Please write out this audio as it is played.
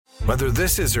Whether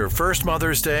this is her first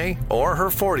Mother's Day or her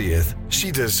 40th, she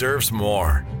deserves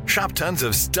more. Shop tons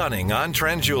of stunning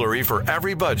on-trend jewelry for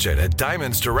every budget at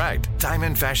Diamonds Direct.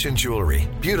 Diamond fashion jewelry,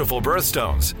 beautiful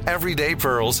birthstones, everyday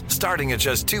pearls starting at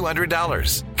just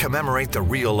 $200. Commemorate the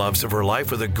real loves of her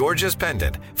life with a gorgeous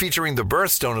pendant featuring the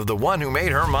birthstone of the one who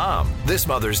made her mom. This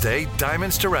Mother's Day,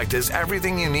 Diamonds Direct is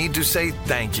everything you need to say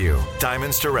thank you.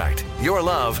 Diamonds Direct. Your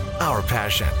love, our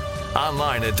passion.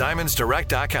 Online at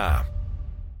diamondsdirect.com.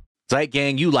 Zeit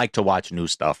Gang, you like to watch new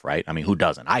stuff, right? I mean, who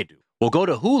doesn't? I do. Well, go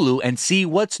to Hulu and see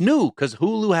what's new, because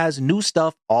Hulu has new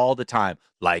stuff all the time,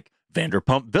 like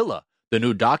Vanderpump Villa, the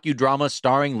new docudrama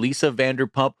starring Lisa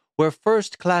Vanderpump, where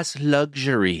first-class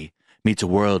luxury meets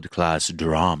world-class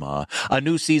drama. A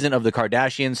new season of The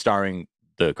Kardashians starring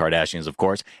the Kardashians, of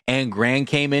course, and Grand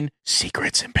Cayman,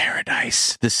 Secrets in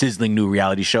Paradise, the sizzling new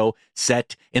reality show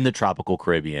set in the tropical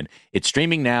Caribbean. It's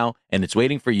streaming now, and it's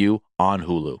waiting for you on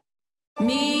Hulu.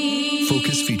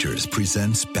 Focus Features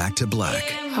presents Back to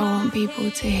Black. I want people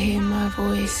to hear my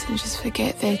voice and just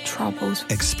forget their troubles.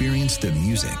 Experience the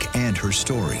music and her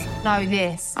story. Know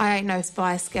this, I ain't no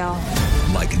Spice Girl.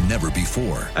 Like never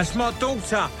before. That's my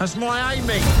daughter. That's my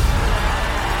Amy.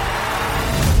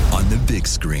 On the big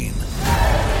screen.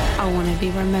 I want to be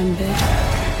remembered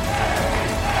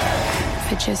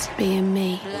for just being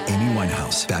me. Amy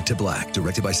Winehouse, Back to Black,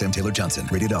 directed by Sam Taylor Johnson.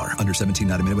 Rated R, under 17,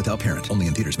 not a minute without parent. Only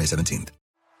in theaters May 17th.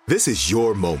 This is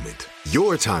your moment,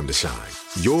 your time to shine,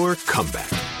 your comeback.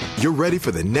 You're ready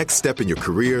for the next step in your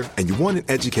career, and you want an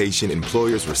education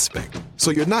employers respect.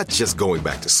 So you're not just going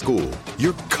back to school,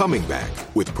 you're coming back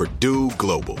with Purdue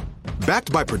Global.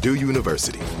 Backed by Purdue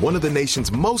University, one of the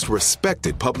nation's most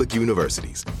respected public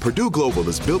universities, Purdue Global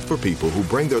is built for people who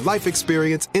bring their life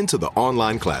experience into the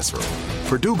online classroom.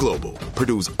 Purdue Global,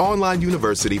 Purdue's online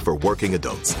university for working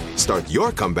adults. Start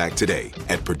your comeback today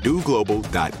at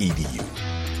purdueglobal.edu.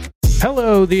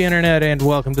 Hello, the internet, and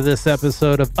welcome to this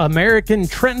episode of American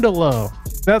Trendolo.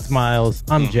 That's Miles.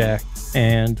 I'm Jack,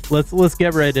 and let's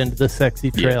get right into the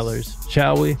sexy trailers,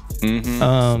 shall we?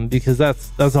 Because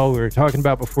that's all we were talking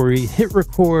about before we hit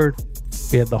record.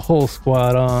 We had the whole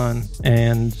squad on,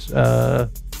 and I'm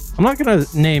not gonna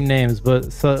name names,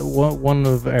 but one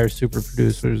of our super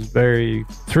producers is very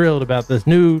thrilled about this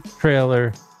new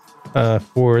trailer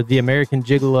for the American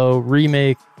Gigolo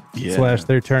remake. /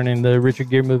 they're turning the Richard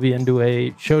Gere movie into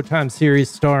a Showtime series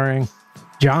starring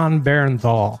John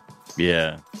Barenthal.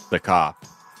 Yeah, the cop.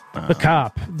 The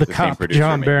cop,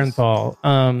 John Barenthal.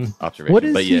 Observation. What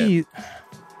is he?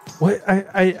 What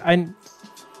I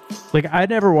like? I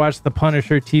never watched the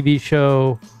Punisher TV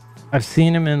show. I've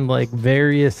seen him in like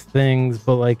various things,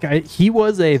 but like he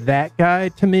was that guy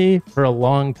to me for a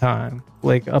long time.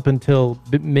 Like up until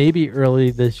maybe early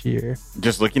this year.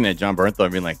 Just looking at John Bernthal,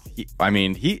 I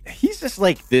mean, he's just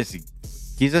like this.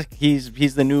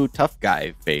 He's the new tough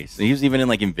guy face. And he was even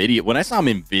in video. When I saw him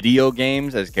in video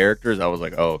games as characters, I was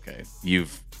like, oh, okay,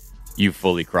 you've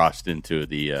fully crossed into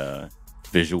the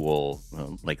visual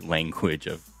language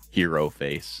of hero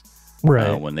face,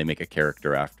 right? When they make a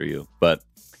character after you, but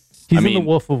he's in The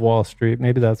Wolf of Wall Street.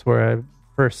 Maybe that's where I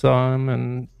first saw him,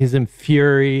 and he's in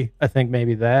Fury. I think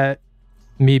maybe that.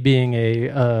 Me being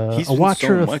a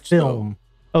watcher of film.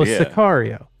 Though.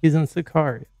 Sicario. He's in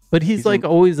Sicario. But he's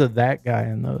always that guy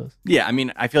in those. Yeah, I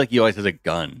mean, I feel like he always has a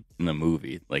gun in the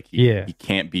movie. Like, he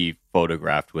can't be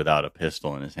photographed without a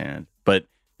pistol in his hand. But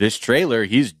this trailer,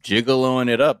 he's gigoloing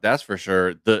it up, that's for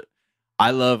sure.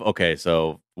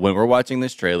 So when we're watching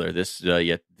this trailer, this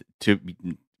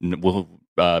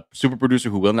super producer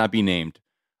who will not be named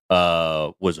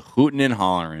was hooting and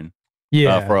hollering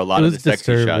for a lot of the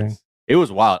sexy shots. It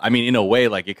was wild. I mean, in a way, I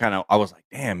was like,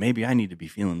 damn, maybe I need to be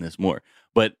feeling this more.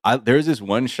 But there's this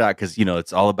one shot, because,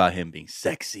 it's all about him being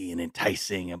sexy and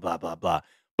enticing and blah, blah, blah.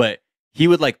 But he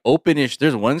would open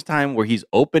there's one time where he's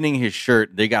opening his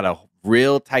shirt. They got a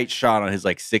real tight shot on his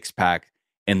six pack.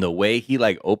 And the way he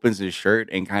opens his shirt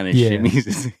and kind of shimmies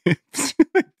his hips.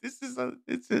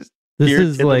 This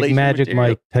is Magic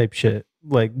Mike type shit.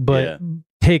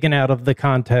 Taken out of the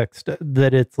context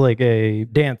that it's a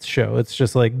dance show. It's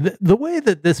just the way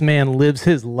that this man lives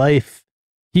his life,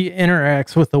 he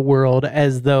interacts with the world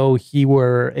as though he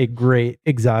were a great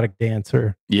exotic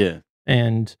dancer. Yeah.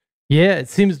 And it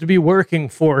seems to be working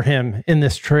for him in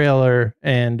this trailer.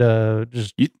 And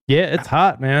it's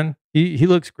hot, man. He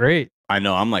looks great. I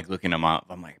know. I'm looking him up.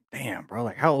 I'm like, damn, bro.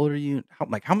 How old are you?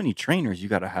 How many trainers you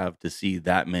got to have to see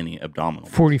that many abdominals?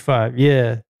 45.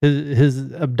 Yeah. His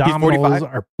abdominals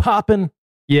are popping.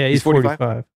 Yeah, he's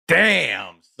 45.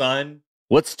 Damn, son.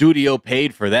 What studio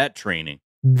paid for that training?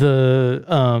 The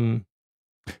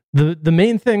The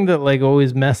main thing that like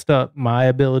always messed up my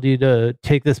ability to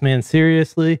take this man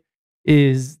seriously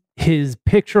is his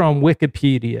picture on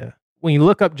Wikipedia. When you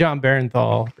look up John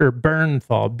Bernthal or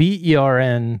Bernthal,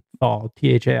 Bernthal,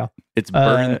 Thal. It's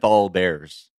Bernthal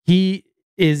Bears. He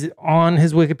is on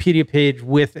his Wikipedia page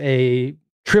with a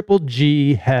Triple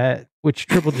G hat, which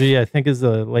Triple G I think is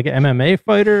a like an MMA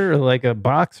fighter or like a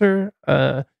boxer.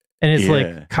 And it's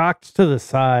like cocked to the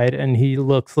side, and he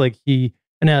looks like he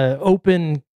in a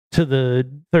open to the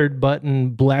third button,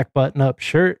 black button up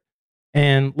shirt.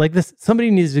 And like this,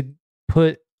 somebody needs to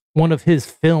put one of his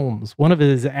films, one of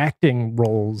his acting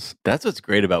roles. That's what's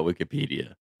great about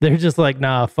Wikipedia. They're just like,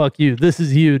 nah, fuck you. This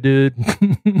is you, dude.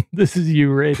 This is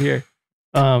you right here.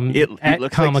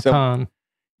 At Comic-Con.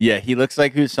 Yeah, he looks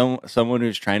like someone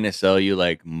who's trying to sell you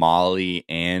like Molly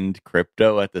and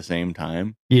crypto at the same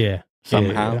time. Yeah.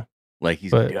 Somehow. Yeah. Like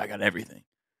he's like, dude, I got everything.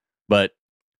 But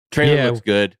trailer looks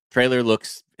good. Trailer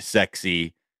looks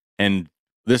sexy. And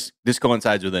this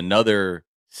coincides with another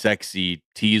sexy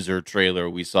teaser trailer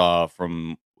we saw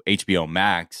from HBO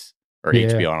Max or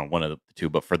HBO on one of the two,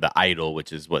 but for The Idol,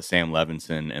 which is what Sam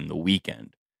Levinson and The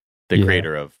Weeknd, the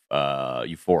creator of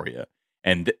Euphoria.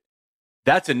 And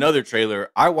that's another trailer.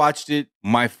 I watched it.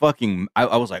 I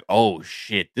was like, oh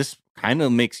shit, this kind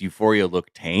of makes Euphoria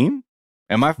look tame.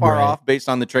 Am I far off based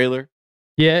on the trailer?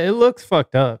 Yeah, it looks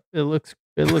fucked up. It looks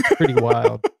pretty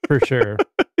wild for sure.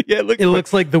 Yeah, it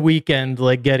looks like The Weeknd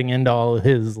like getting into all of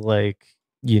his like,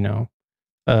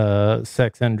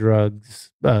 sex and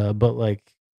drugs, but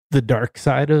like the dark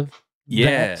side of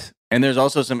that. And there's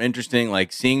also some interesting,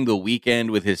 like seeing The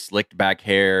Weeknd with his slicked back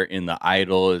hair in The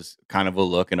Idol is kind of a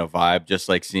look and a vibe, just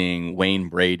like seeing Wayne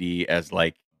Brady as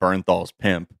like Bernthal's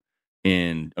pimp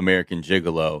in American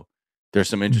Gigolo. There's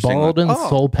some interesting bald and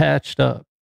soul patched up.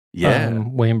 Yeah,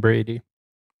 Wayne Brady.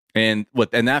 And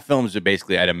that film is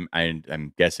basically,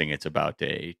 I'm guessing it's about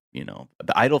The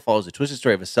Idol follows the twisted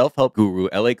story of a self-help guru,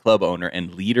 LA club owner,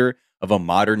 and leader of a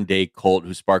modern day cult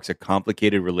who sparks a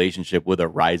complicated relationship with a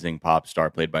rising pop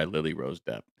star played by Lily Rose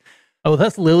Depp. Oh,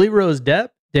 that's Lily Rose Depp?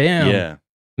 Damn. Yeah.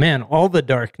 Man, all the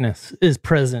darkness is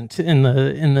present in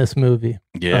this movie.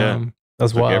 Yeah.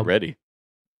 That's wild. Get ready.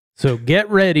 So get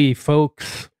ready,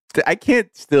 folks. I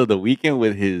can't still The Weeknd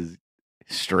with his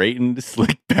straightened,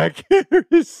 slick back hair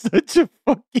is such a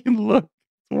fucking look.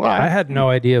 Why? I had no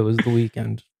idea it was The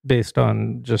Weeknd based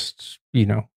on just,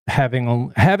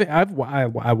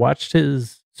 I watched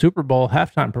his Super Bowl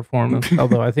halftime performance,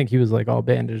 although I think he was like all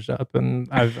bandaged up, and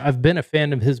I've been a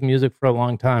fan of his music for a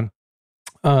long time.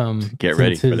 Get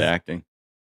ready for the acting.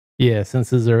 Yeah, since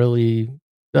his early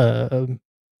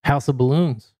House of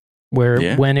Balloons,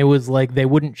 where when it was like they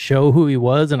wouldn't show who he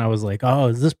was, and I was like, oh,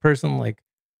 is this person like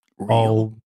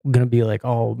all gonna be like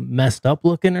all messed up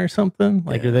looking or something?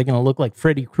 Like, are they gonna look like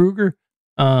Freddy Krueger?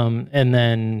 And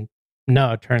then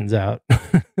no, it turns out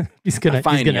he's gonna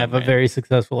have a very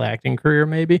successful acting career,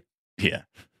 maybe. Yeah.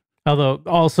 Although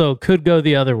also could go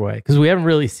the other way because we haven't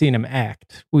really seen him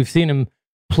act. We've seen him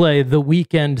play The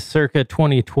Weeknd circa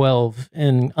 2012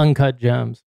 in Uncut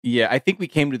Gems. Yeah, I think we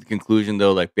came to the conclusion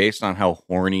though, like based on how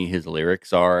horny his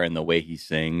lyrics are and the way he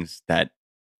sings, that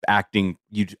acting,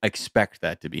 you'd expect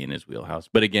that to be in his wheelhouse.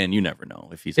 But again, you never know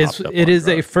if he's it is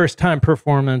a first time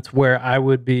performance where I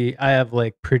have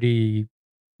like pretty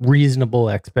reasonable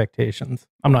expectations.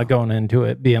 I'm not going into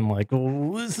it being like,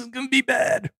 oh, this is gonna be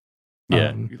bad.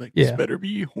 Yeah, you're like, this better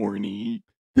be horny.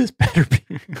 This better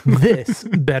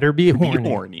be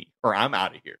horny. Or I'm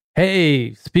out of here.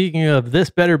 Hey, speaking of this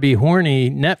better be horny,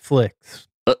 Netflix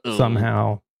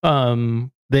somehow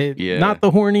they not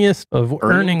the horniest of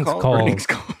earnings calls.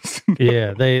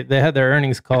 Yeah, they had their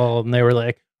earnings call and they were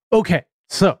like, okay,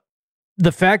 so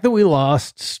the fact that we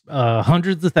lost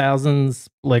hundreds of thousands,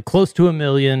 like close to 1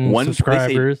 million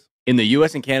subscribers in the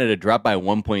US and Canada, dropped by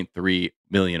 1.3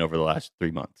 million over the last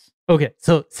 3 months. Okay,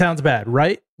 so sounds bad,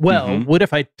 right? Well, what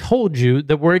if I told you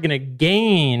that we're going to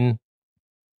gain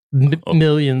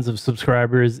millions of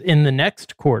subscribers in the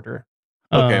next quarter?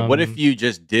 Okay, what if you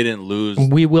just didn't lose?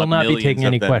 We will not be taking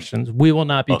any questions. We will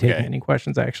not be taking any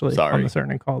questions, actually, on this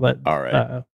earning call. All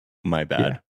right, my bad.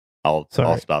 Yeah. I'll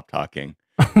stop talking.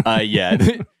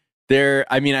 There.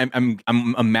 I mean,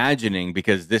 I'm imagining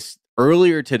because this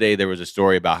earlier today there was a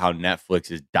story about how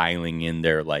Netflix is dialing in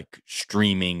their like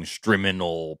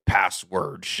streaminal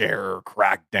password share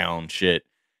crackdown shit,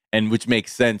 and which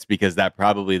makes sense because that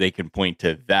probably they can point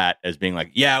to that as being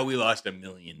like, yeah, we lost 1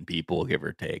 million people, give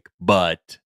or take,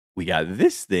 but we got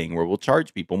this thing where we'll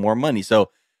charge people more money.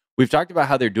 So we've talked about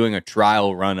how they're doing a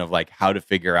trial run of like how to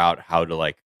figure out how to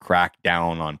like crack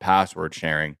down on password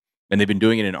sharing. And they've been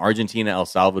doing it in Argentina, El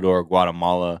Salvador,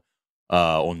 Guatemala,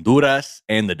 Honduras,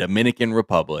 and the Dominican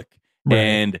Republic. Right.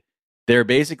 And they're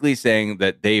basically saying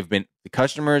that the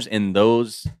customers in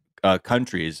those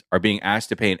countries are being asked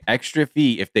to pay an extra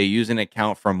fee if they use an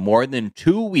account for more than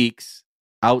 2 weeks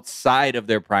outside of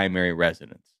their primary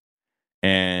residence.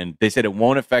 And they said it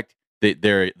won't affect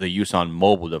the use on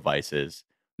mobile devices,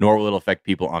 nor will it affect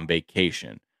people on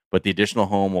vacation. But the additional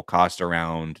home will cost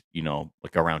around,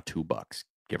 around $2,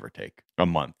 give or take, a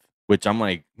month. Which I'm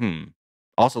like,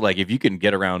 Also, like, if you can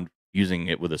get around using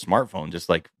it with a smartphone, just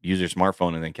like use your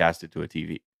smartphone and then cast it to a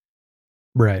TV.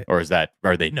 Right. Or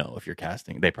they know if you're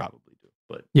casting? They probably do.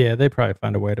 But yeah, they probably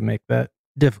find a way to make that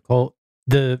difficult.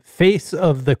 The face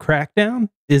of the crackdown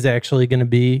is actually going to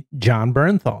be John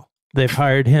Bernthal. They've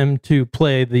hired him to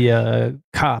play the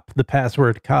cop, the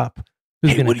password cop,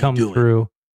 who's going to come through,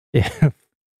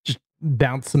 just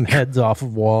bounce some heads off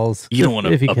of walls. You don't want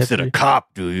to upset a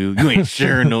cop, do you? You ain't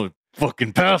sharing no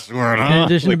fucking password, huh? In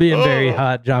addition to being very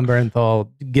hot, John Bernthal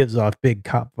gives off big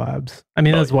cop vibes. I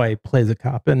mean, that's why he plays a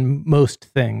cop in most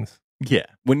things. Yeah.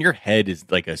 When your head is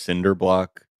like a cinder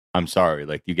block, I'm sorry,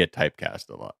 like you get typecast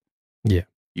a lot. Yeah.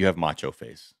 You have macho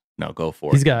face. No, go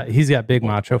for it. He's got big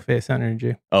macho face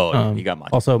energy. Oh, he got macho.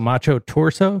 Also macho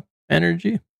torso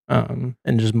energy. And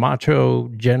just macho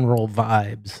general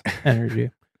vibes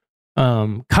energy.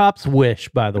 Cops wish,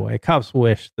 by the way,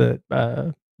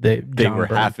 that they were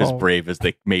half as brave as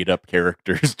they made up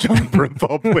characters John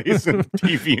Bernthal plays in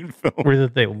TV and film. Or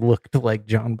that they looked like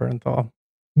John Bernthal.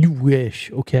 You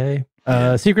wish, okay?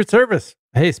 Secret Service.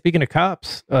 Hey, speaking of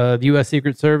cops, the U.S.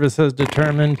 Secret Service has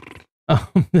determined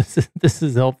this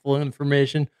is helpful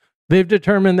information. They've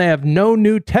determined they have no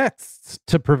new texts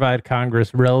to provide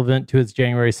Congress relevant to its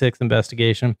January 6th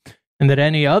investigation, and that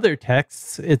any other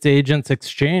texts its agents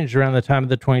exchanged around the time of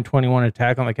the 2021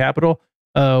 attack on the Capitol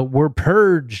were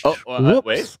purged.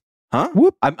 Wait, huh?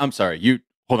 Whoop. I'm sorry. You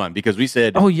hold on, because we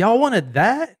said, oh, y'all wanted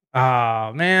that?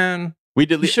 Oh man, we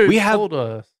did. We have told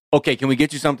us. Okay, can we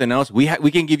get you something else? We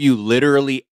can give you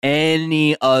literally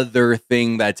any other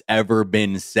thing that's ever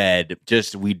been said.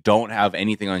 Just we don't have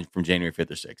anything from January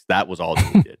 5th or 6th. That was all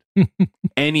that we did.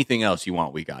 Anything else you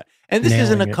want, we got. And this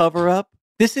isn't a cover up.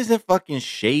 This isn't fucking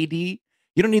shady.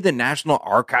 You don't need the National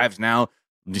Archives now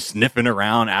just sniffing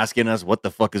around, asking us what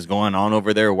the fuck is going on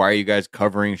over there. Why are you guys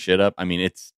covering shit up? I mean,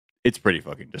 it's pretty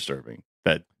fucking disturbing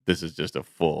that this is just a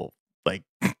full, like,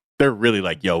 they're really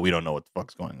like, yo, we don't know what the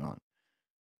fuck's going on.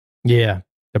 Yeah,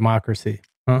 democracy,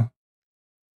 huh?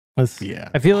 I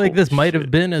feel like this might have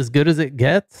been as good as it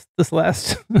gets this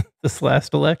last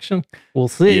election. We'll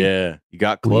see. Yeah, you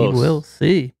got close. We will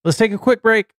see. Let's take a quick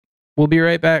break. We'll be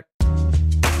right back.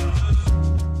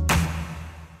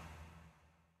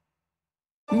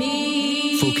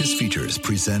 Focus Features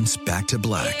presents Back to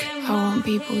Black. I want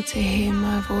people to hear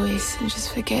my voice and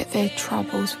just forget their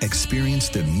troubles. Experience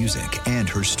the music and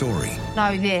her story.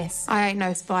 Know this. I ain't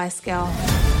no Spice Girl.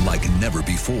 Like never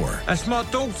before. That's my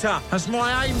daughter. That's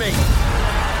my Amy.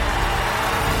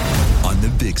 On the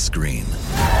big screen.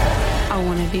 I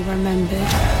want to be remembered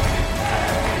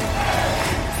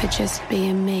for just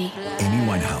being me. Amy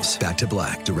Winehouse, Back to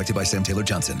Black, directed by Sam Taylor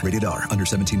Johnson. Rated R, under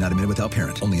 17, not a minute without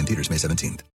parent. Only in theaters May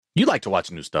 17th. You like to watch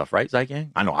new stuff, right,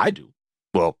 Zygang? I know I do.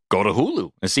 Well, go to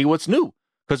Hulu and see what's new.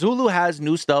 Because Hulu has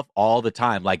new stuff all the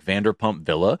time, like Vanderpump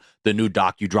Villa, the new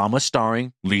docudrama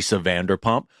starring Lisa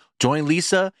Vanderpump. Join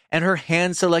Lisa and her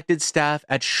hand-selected staff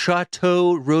at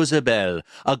Chateau Rosabelle,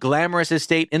 a glamorous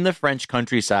estate in the French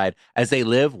countryside, as they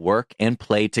live, work, and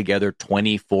play together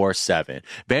 24/7.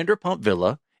 Vanderpump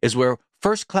Villa is where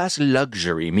first-class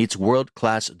luxury meets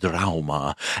world-class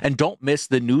drama. And don't miss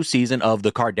the new season of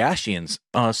The Kardashians,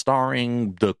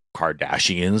 starring the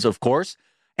Kardashians, of course.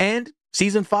 And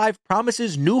Season 5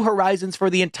 promises new horizons for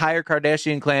the entire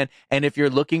Kardashian clan. And if you're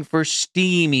looking for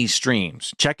steamy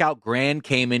streams, check out Grand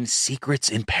Cayman Secrets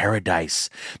in Paradise,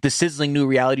 the sizzling new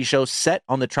reality show set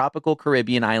on the tropical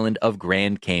Caribbean island of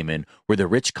Grand Cayman, where the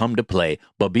rich come to play.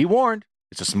 But be warned,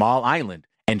 it's a small island,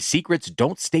 and secrets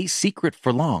don't stay secret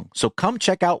for long. So come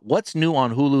check out what's new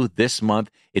on Hulu this month.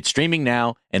 It's streaming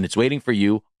now, and it's waiting for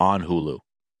you on Hulu.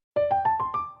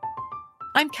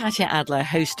 I'm Katya Adler,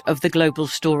 host of The Global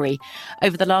Story.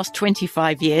 Over the last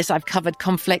 25 years, I've covered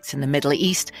conflicts in the Middle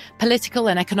East, political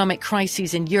and economic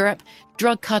crises in Europe,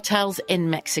 drug cartels in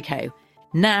Mexico.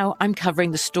 Now I'm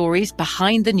covering the stories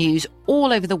behind the news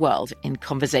all over the world in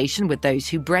conversation with those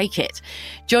who break it.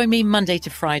 Join me Monday to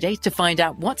Friday to find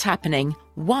out what's happening,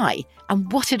 why, and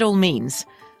what it all means.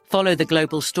 Follow The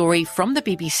Global Story from the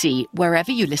BBC wherever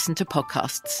you listen to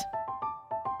podcasts.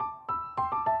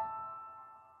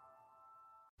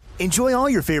 Enjoy all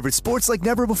your favorite sports like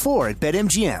never before at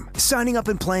BetMGM. Signing up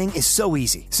and playing is so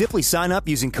easy. Simply sign up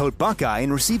using code Buckeye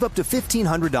and receive up to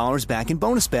 $1,500 back in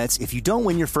bonus bets if you don't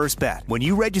win your first bet. When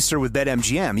you register with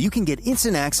BetMGM, you can get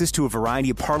instant access to a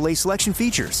variety of parlay selection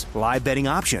features, live betting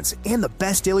options, and the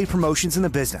best daily promotions in the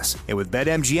business. And with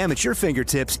BetMGM at your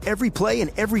fingertips, every play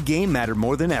and every game matter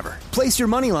more than ever. Place your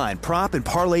moneyline, prop, and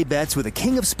parlay bets with the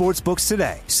king of sportsbooks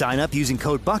today. Sign up using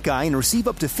code Buckeye and receive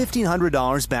up to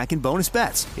 $1,500 back in bonus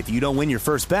bets if you don't win your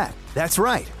first bet. That's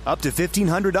right, up to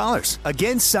 $1,500.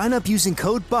 Again, sign up using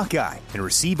code Buckeye and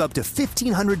receive up to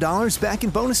 $1,500 back in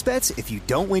bonus bets if you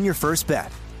don't win your first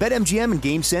bet. BetMGM and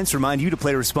GameSense remind you to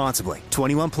play responsibly.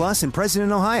 21 plus and present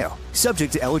in Ohio.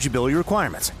 Subject to eligibility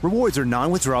requirements. Rewards are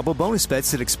non-withdrawable bonus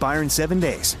bets that expire in 7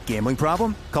 days. Gambling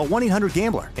problem? Call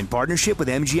 1-800-GAMBLER in partnership with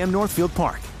MGM Northfield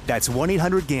Park. That's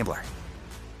 1-800-GAMBLER.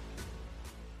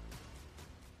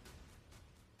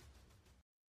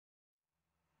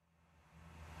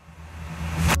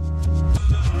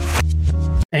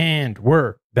 And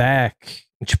we're back.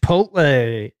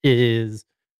 Chipotle is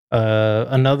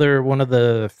another one of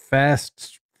the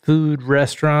fast food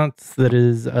restaurants that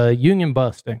is union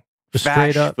busting. Just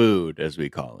straight up food, as we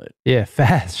call it. Yeah,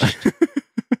 fast.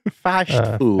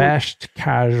 Fast food. Fast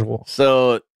casual.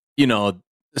 So,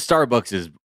 Starbucks is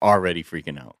already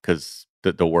freaking out because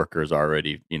the workers are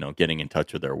already, getting in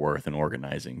touch with their worth and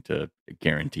organizing to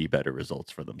guarantee better results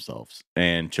for themselves.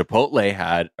 And Chipotle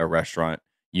had a restaurant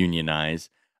unionize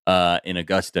in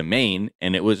Augusta, Maine,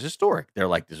 and it was historic. They're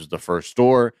like, this was the first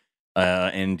store,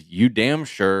 and you damn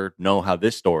sure know how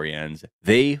this story ends.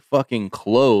 They fucking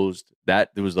closed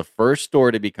that. It was the first store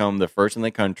to become the first in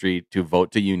the country to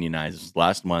vote to unionize. This was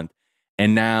last month,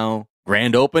 and now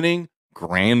grand opening,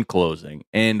 grand closing,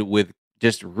 and with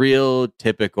just real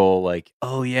typical like,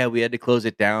 oh yeah, we had to close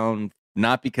it down,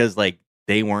 not because like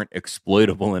they weren't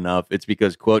exploitable enough. It's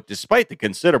because, quote, despite the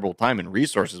considerable time and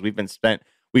resources we've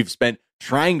spent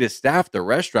trying to staff the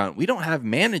restaurant, we don't have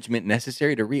management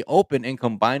necessary to reopen, and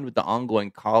combined with the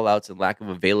ongoing call-outs and lack of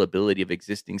availability of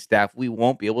existing staff, we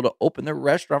won't be able to open the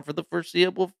restaurant for the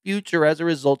foreseeable future. As a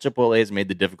result, Chipotle has made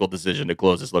the difficult decision to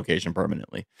close this location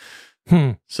permanently.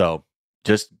 So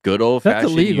just good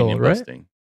old-fashioned union busting.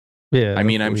 Yeah, I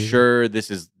mean, I'm sure this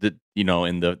is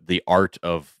in the art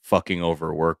of fucking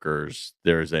over workers,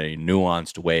 there's a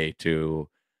nuanced way to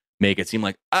make it seem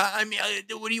like, what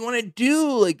do you want to do?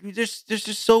 Like, this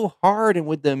just so hard, and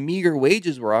with the meager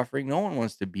wages we're offering, no one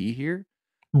wants to be here.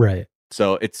 Right.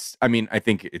 So I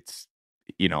think it's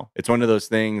one of those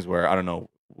things where I don't know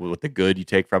what the good you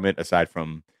take from it, aside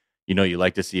from, you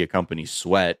like to see a company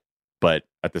sweat, but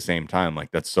at the same time, like,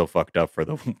 that's so fucked up for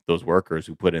those workers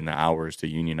who put in the hours to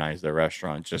unionize their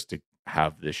restaurant just to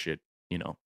have this shit,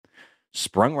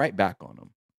 sprung right back on them.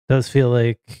 Does feel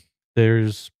like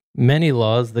there's many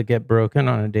laws that get broken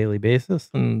on a daily basis,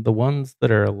 and the ones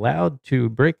that are allowed to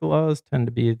break the laws tend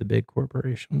to be the big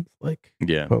corporations like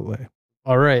Chipotle.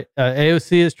 All right.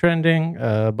 AOC is trending.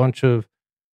 A bunch of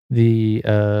the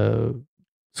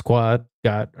squad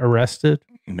got arrested.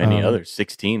 Many others,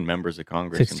 16 members of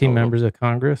Congress. 16 members of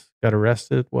Congress got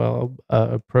arrested while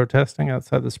protesting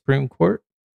outside the Supreme Court.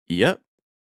 Yep.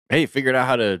 Hey, figured out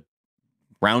how to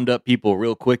round up people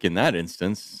real quick in that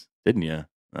instance, didn't you?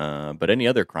 But any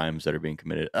other crimes that are being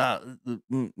committed,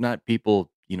 not people,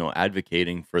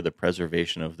 advocating for the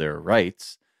preservation of their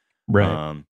rights.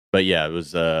 Right. But yeah, it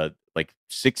was like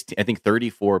 16, I think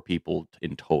 34 people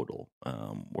in total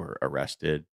were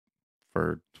arrested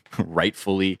for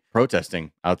rightfully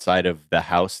protesting outside of the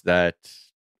house that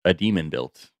a demon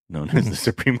built, known as the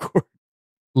Supreme Court.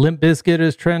 Limp Bizkit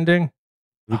is trending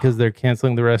because they're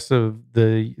canceling the rest of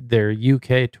their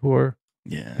UK tour.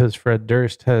 Yeah. Because Fred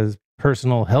Durst has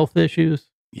personal health issues.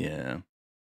 Yeah.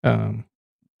 I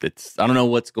don't know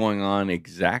what's going on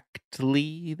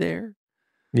exactly there.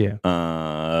 Yeah.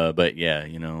 But yeah,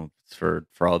 it's for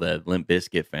all the Limp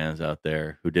Bizkit fans out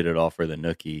there who did it all for the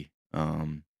nookie.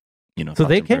 So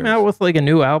they came out with like a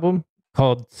new album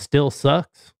called Still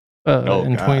Sucks in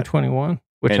 2021.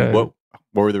 What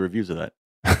were the reviews of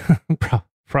that?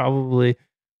 Probably.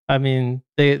 I mean,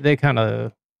 they kind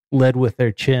of led with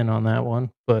their chin on that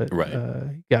one, but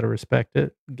you got to respect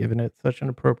it, given it such an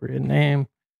appropriate name.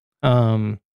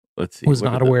 Let's see. Was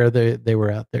not aware they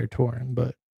were out there touring,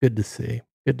 but good to see.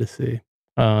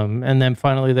 And then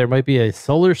finally, there might be a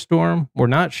solar storm. We're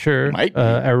not sure.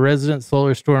 Our resident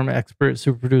solar storm expert,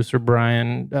 super producer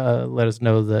Brian, let us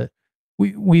know that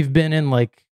we've been in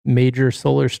like major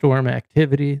solar storm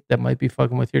activity that might be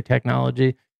fucking with your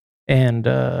technology, and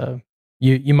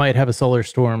you might have a solar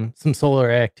storm, some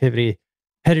solar activity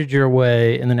headed your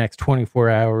way in the next 24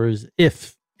 hours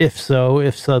if If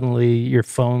suddenly your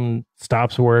phone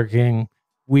stops working,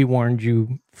 we warned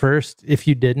you first. If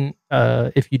you didn't,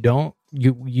 if you don't,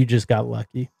 you just got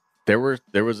lucky. There was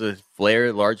a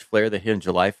large flare that hit on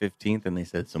July 15th, and they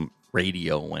said some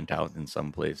radio went out in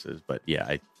some places. But yeah,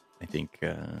 I think,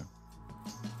 I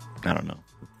don't know.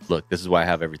 Look, this is why I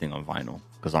have everything on vinyl,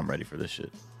 because I'm ready for this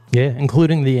shit. Yeah,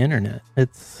 including the internet.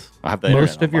 It's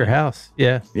most of your house.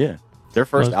 Yeah. Yeah. Their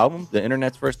first album, the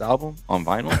internet's first album on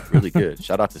vinyl, really good.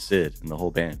 Shout out to Sid and the whole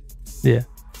band. Yeah.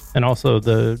 And also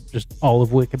just all of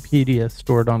Wikipedia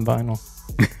stored on vinyl.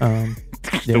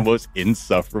 The most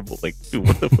insufferable. Like, dude,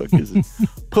 what the fuck is it?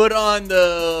 Put on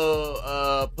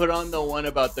the one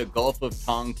about the Gulf of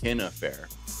Tonkin affair.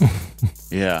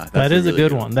 Yeah, that is a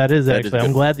good one. That is actually.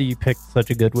 I'm glad that you picked such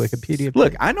a good Wikipedia.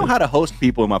 Look, I know how to host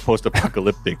people in my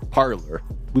post-apocalyptic parlor.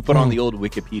 We put on the old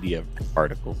Wikipedia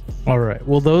articles. All right.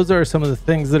 Well, those are some of the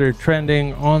things that are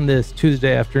trending on this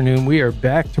Tuesday afternoon. We are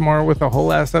back tomorrow with a whole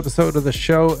last episode of the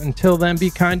show. Until then, be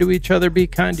kind to each other. Be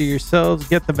kind to yourselves.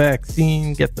 Get the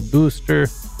vaccine. Get the booster.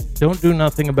 Don't do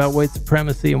nothing about white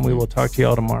supremacy. And we will talk to you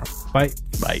all tomorrow. Bye.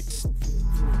 Bye.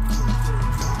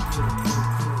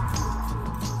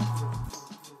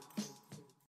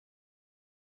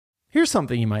 Here's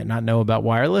something you might not know about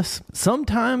wireless.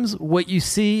 Sometimes what you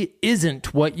see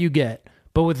isn't what you get.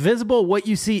 But with Visible, what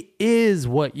you see is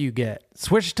what you get.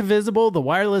 Switch to Visible, the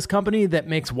wireless company that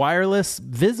makes wireless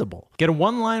visible. Get a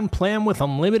one-line plan with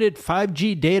unlimited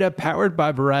 5G data powered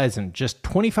by Verizon. Just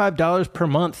 $25 per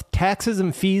month, taxes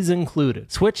and fees included.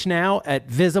 Switch now at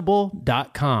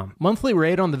Visible.com. Monthly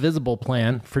rate on the Visible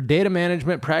plan. For data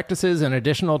management practices and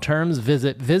additional terms,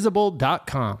 visit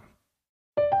Visible.com.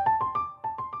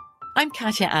 I'm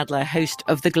Katya Adler, host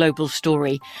of The Global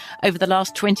Story. Over the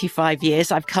last 25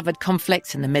 years, I've covered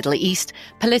conflicts in the Middle East,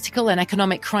 political and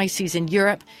economic crises in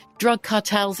Europe, drug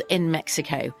cartels in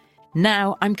Mexico.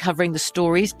 Now I'm covering the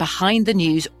stories behind the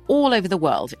news all over the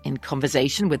world in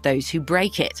conversation with those who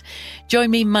break it. Join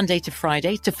me Monday to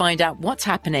Friday to find out what's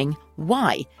happening,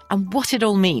 why, and what it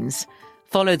all means.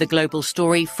 Follow The Global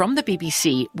Story from the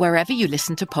BBC wherever you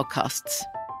listen to podcasts.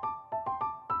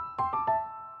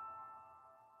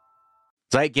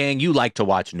 Zeit Gang, you like to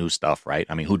watch new stuff, right?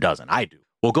 I mean, who doesn't? I do.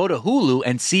 Well, go to Hulu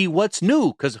and see what's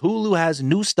new, because Hulu has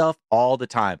new stuff all the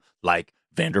time, like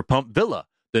Vanderpump Villa,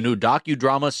 the new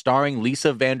docudrama starring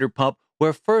Lisa Vanderpump,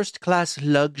 where first-class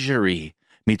luxury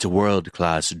meets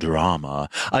world-class drama.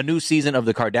 A new season of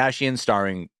The Kardashians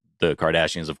starring the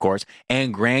Kardashians, of course,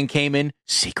 and Grand Cayman,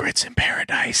 Secrets in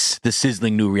Paradise, the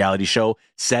sizzling new reality show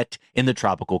set in the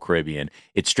tropical Caribbean.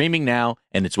 It's streaming now,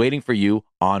 and it's waiting for you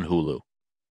on Hulu.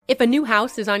 If a new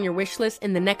house is on your wish list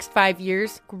in the next 5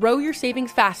 years, grow your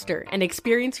savings faster and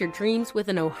experience your dreams with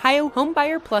an Ohio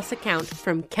Homebuyer Plus account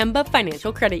from Kemba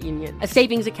Financial Credit Union. A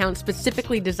savings account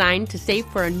specifically designed to save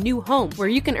for a new home, where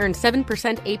you can earn 7%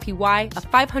 APY,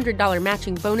 a $500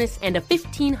 matching bonus, and a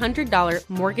 $1,500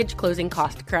 mortgage closing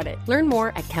cost credit. Learn more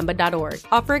at Kemba.org.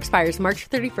 Offer expires March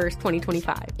 31st,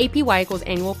 2025. APY equals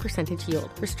annual percentage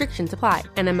yield. Restrictions apply.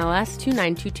 NMLS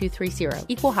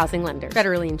 292230. Equal housing lender.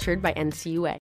 Federally insured by NCUA.